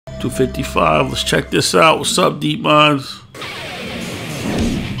255. Let's check this out. What's up, DeepMind?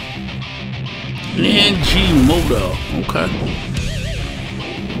 Anji Mito. Okay.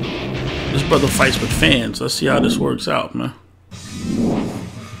 This brother fights with fans. Let's see how this works out, man.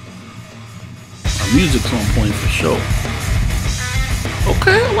 Our music's on point for sure.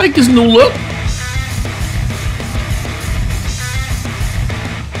 Okay, I like this new look.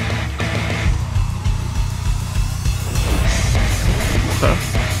 Okay.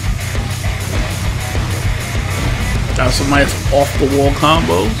 Got some nice off-the-wall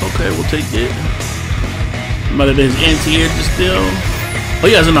combos. Okay, we'll take it. Might have been his anti-air just still. Oh,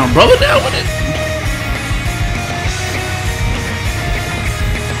 he has an umbrella down with it.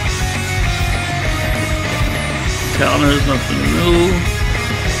 Counters, nothing new.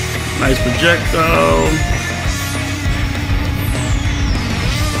 Nice projectile.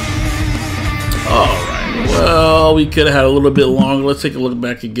 Alright, well, we could have had a little bit longer. Let's take a look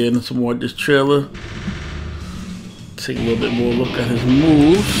back again and some more of this trailer. Take a little bit more look at his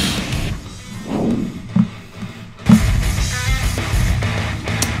moves.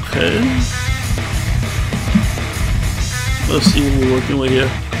 Okay. Let's see what we're working with here.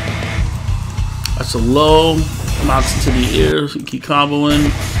 That's a low. Knocks into the ears. Keep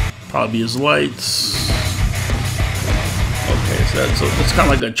comboing. Probably his lights. Okay, so that's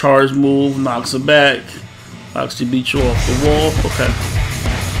kind of like a charge move. Knocks it back. Knocks to beat you off the wall. Okay.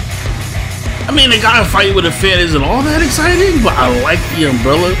 I mean, the guy fighting with a fan isn't all that exciting, but I like the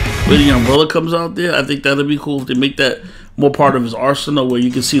umbrella. When the umbrella comes out there, I think that'd be cool if they make that more part of his arsenal, where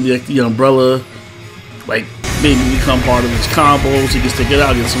you can see the umbrella, like maybe become part of his combos. He can stick it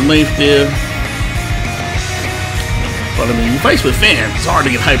out, get some length there. But I mean, he fights with fans. It's hard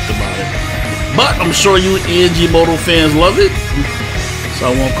to get hyped about it. But I'm sure you Anji Mito fans love it, so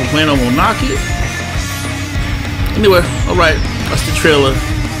I won't complain. I won't knock it. Anyway, all right, that's the trailer.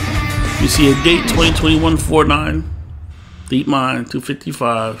 You see a date 2021-4/9. DeepMind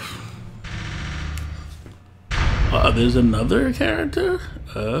 255. There's another character?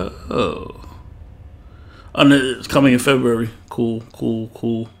 Oh. And it's coming in February. Cool, cool,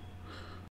 cool.